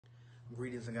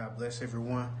Greetings and God bless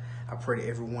everyone. I pray that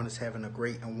everyone is having a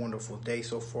great and wonderful day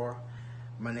so far.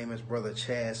 My name is Brother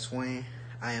Chaz Swain.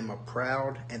 I am a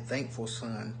proud and thankful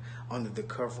son under the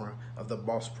covering of the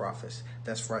boss prophets.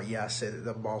 That's right, yeah, I said it,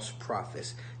 the boss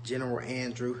prophets, General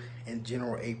Andrew and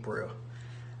General April,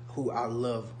 who I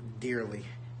love dearly,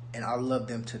 and I love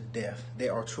them to death. They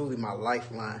are truly my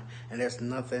lifeline, and there's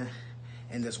nothing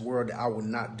in this world that I would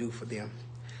not do for them.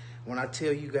 When I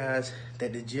tell you guys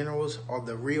that the generals are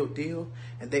the real deal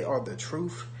and they are the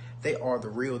truth, they are the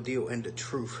real deal and the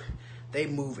truth. They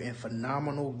move in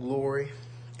phenomenal glory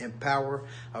and power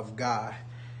of God.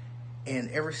 And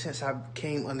ever since I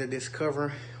came under this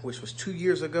cover, which was 2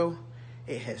 years ago,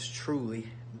 they have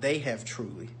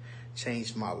truly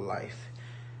changed my life.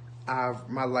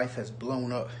 My life has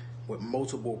blown up with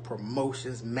multiple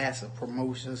promotions, massive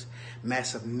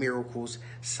miracles,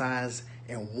 signs,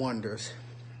 and wonders.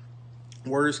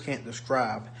 Words can't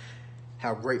describe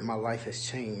how great my life has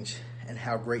changed and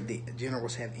how great the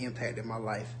generals have impacted my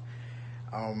life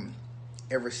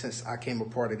ever since I came a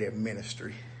part of their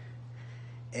ministry.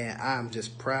 And I'm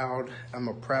just proud. I'm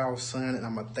a proud son and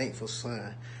I'm a thankful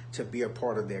son to be a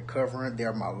part of their covering.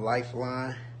 They're my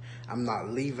lifeline. I'm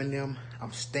not leaving them.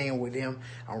 I'm staying with them.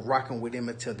 I'm rocking with them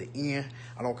until the end.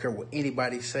 I don't care what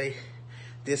anybody say.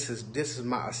 This is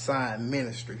my assigned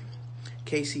ministry.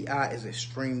 KCI is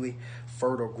extremely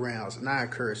fertile grounds, and I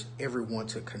encourage everyone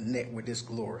to connect with this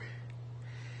glory.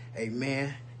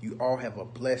 Amen. You all have a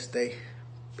blessed day.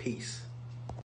 Peace.